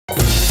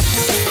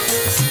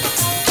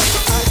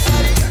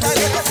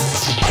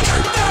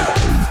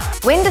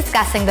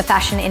discussing the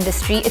fashion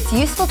industry, it's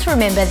useful to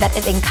remember that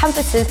it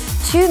encompasses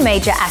two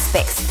major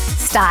aspects: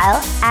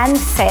 style and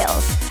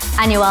sales.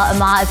 Anuell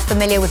Ahmar is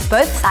familiar with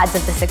both sides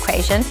of this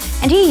equation,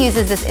 and he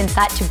uses this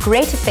insight to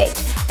great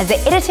effect as the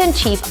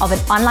editor-in-chief of an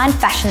online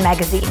fashion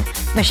magazine.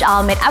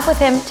 Michelle met up with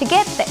him to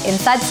get the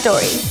inside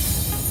story.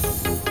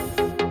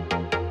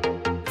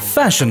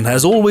 Fashion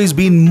has always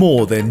been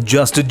more than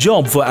just a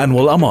job for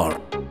Anuell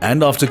Ahmar.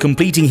 And after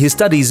completing his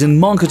studies in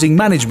marketing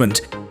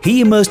management,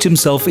 he immersed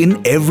himself in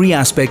every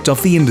aspect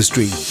of the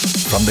industry,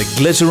 from the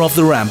glitter of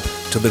the ramp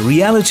to the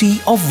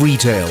reality of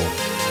retail.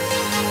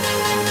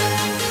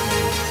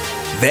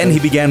 Then he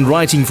began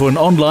writing for an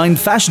online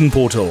fashion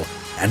portal,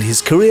 and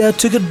his career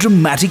took a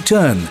dramatic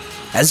turn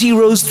as he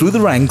rose through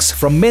the ranks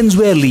from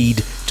menswear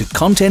lead to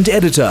content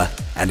editor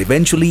and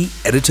eventually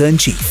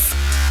editor-in-chief.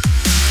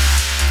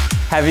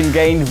 Having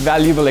gained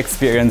valuable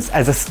experience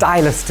as a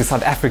stylist to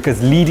South Africa's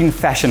leading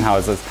fashion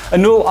houses,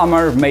 Anuell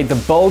Ahmar made the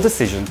bold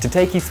decision to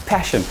take his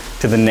passion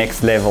to the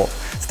next level.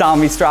 Style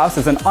Me Strauss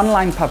is an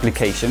online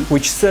publication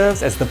which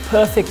serves as the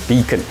perfect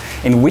beacon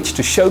in which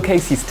to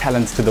showcase his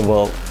talents to the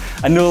world.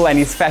 Anuell and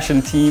his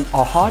fashion team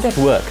are hard at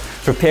work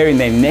preparing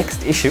their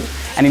next issue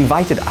and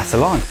invited us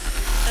along.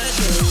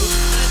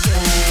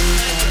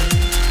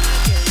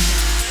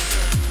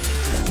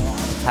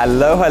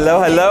 Hello. How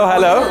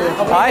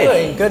are you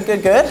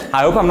doing? Good.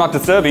 I hope I'm not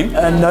disturbing.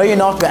 No, you're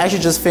not. We actually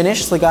just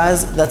finished. So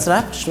guys, that's a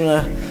wrap. Just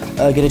want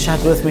to get a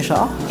chat with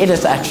Michelle.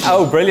 Editor, actually.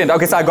 Oh, brilliant.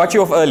 Okay, so I got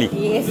you off early.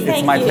 Yes,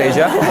 it's my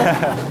pleasure.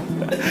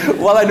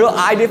 Well,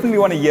 I definitely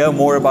want to hear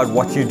more about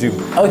what you do.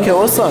 Okay,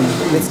 awesome.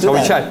 Let's do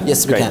that. Shall we chat?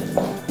 Yes, we can.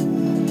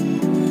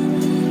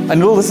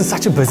 Anuell, this is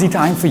such a busy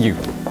time for you.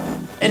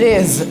 It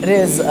is.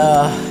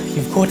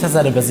 You've caught us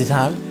at a busy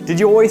time. Did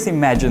you always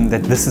imagine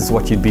that this is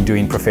what you'd be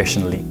doing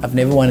professionally? I've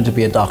never wanted to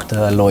be a doctor,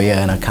 a lawyer,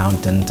 an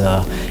accountant.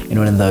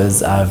 One of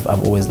those I've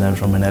always known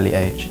from an early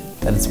age.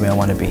 That's where I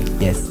want to be,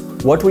 yes.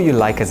 What were you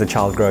like as a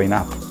child growing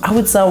up? I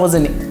would say I was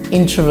an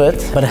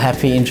introvert, but a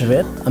happy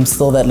introvert. I'm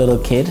still that little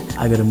kid.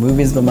 I go to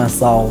movies by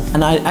myself.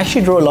 And I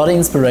actually draw a lot of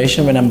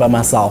inspiration when I'm by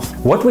myself.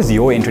 What was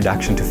your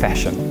introduction to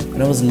fashion?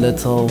 When I was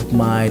little,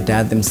 my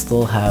dad them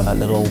still have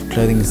little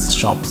clothing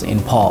shops in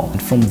Paarl.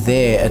 And from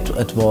there,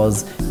 it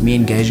was me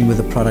engaging with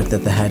the product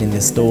that they had in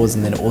their stores,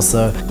 and then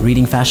also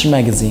reading fashion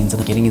magazines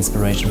and getting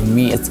inspiration. For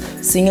me, it's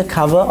seeing a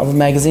cover of a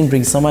magazine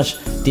brings so much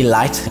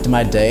delight to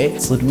my day.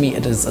 So to me,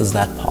 it is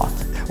that part.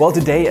 Well,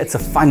 today it's a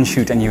fun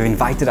shoot and you've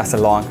invited us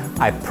along.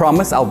 I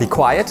promise I'll be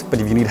quiet, but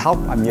if you need help,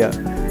 I'm here.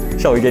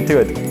 Shall we get to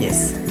it?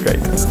 Yes. Great.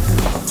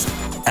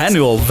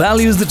 Anuell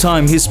values the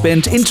time he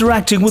spent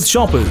interacting with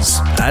shoppers,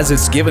 as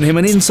it's given him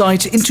an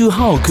insight into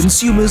how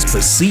consumers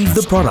perceive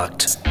the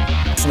product.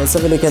 Let's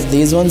have a look at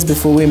these ones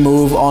before we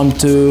move on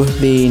to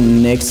the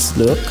next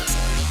look.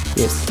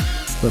 Yes,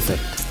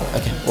 perfect.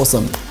 Okay,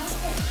 awesome.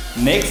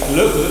 Next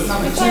look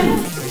number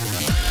 2.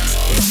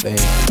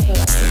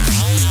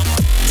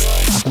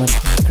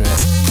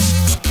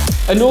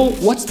 Anuell,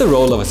 what's the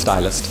role of a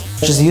stylist?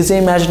 Just use your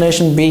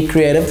imagination, be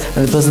creative,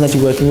 and the person that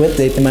you're working with,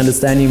 let them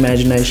understand your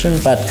imagination,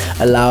 but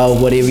allow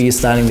whatever you're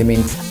styling them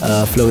in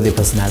flow with their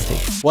personality.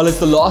 Well, it's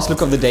the last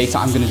look of the day, so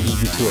I'm going to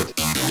leave you to it.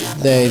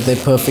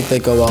 They're perfect, they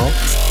go well.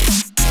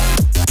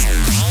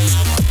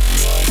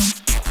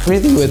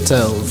 Everything with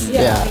tails.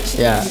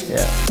 Yeah.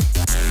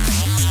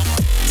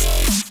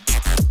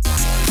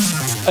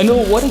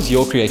 Anuell, what is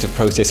your creative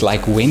process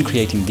like when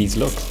creating these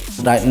looks?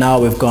 Right now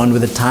we've gone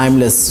with a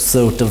timeless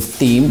sort of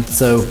theme.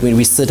 So when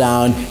we sit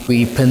down,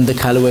 we pin the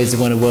colorways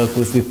we want to work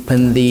with, we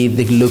pin the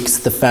looks,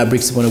 the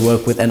fabrics we want to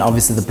work with, and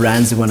obviously the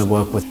brands we want to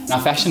work with. Now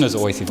fashion is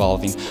always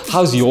evolving.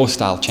 How's your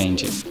style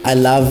changing? I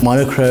love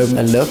monochrome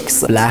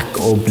looks, black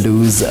or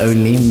blues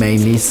only,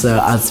 mainly.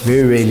 So it's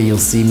very rarely you'll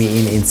see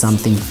me in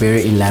something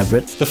very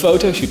elaborate. The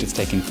photo shoot is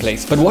taking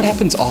place, but what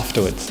happens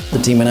afterwards? The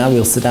team and I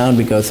will sit down,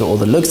 we go through all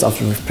the looks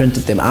after we've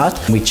printed them out.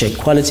 We check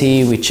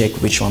quality, we check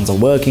which ones are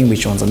working,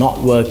 which ones are not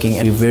working,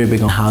 and we're very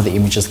big on how the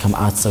images come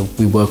out, so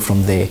we work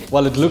from there.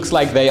 Well, it looks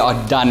like they are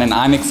done and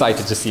I'm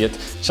excited to see it.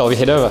 Shall we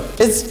head over?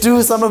 Let's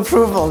do some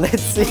approval,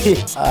 let's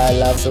see. I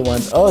love the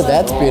ones. Oh,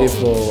 that's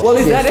beautiful. Well,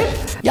 is that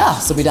it? Yeah,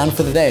 so we're done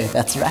for the day.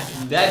 That's a wrap.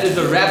 That is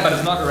a wrap, but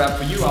it's not a wrap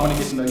for you. I want to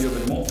get to know you a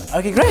bit more.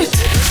 Okay, great.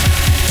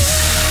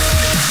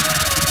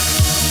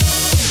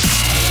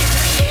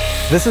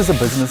 This is a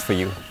business for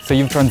you. So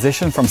you've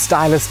transitioned from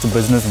stylist to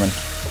businessman.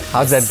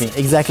 How's that been?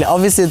 Exactly.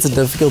 Obviously, it's a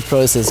difficult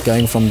process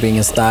going from being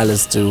a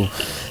stylist to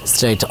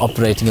straight to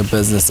operating a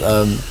business.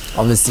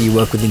 Obviously, you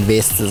work with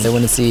investors. They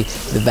want to see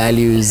the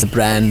values, the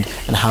brand,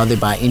 and how they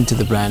buy into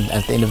the brand.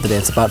 At the end of the day,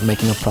 it's about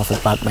making a profit,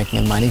 about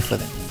making money for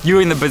them.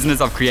 You're in the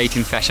business of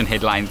creating fashion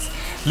headlines.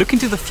 Look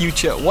into the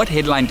future. What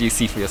headline do you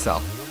see for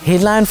yourself?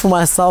 Headline for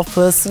myself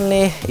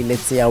personally,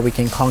 let's see how we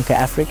can conquer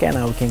Africa and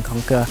how we can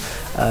conquer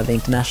the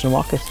international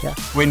market. Yeah.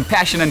 When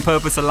passion and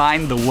purpose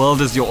align, the world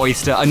is your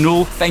oyster.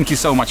 Anuell, thank you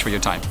so much for your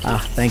time.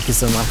 Thank you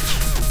so much.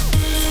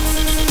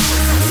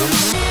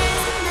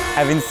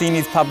 Having seen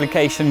his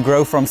publication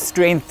grow from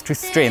strength to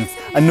strength,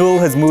 Anuell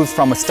has moved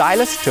from a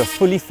stylist to a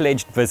fully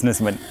fledged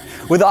businessman.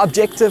 With the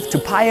objective to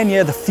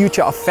pioneer the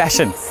future of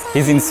fashion,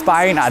 he's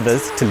inspiring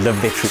others to live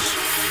their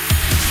truth.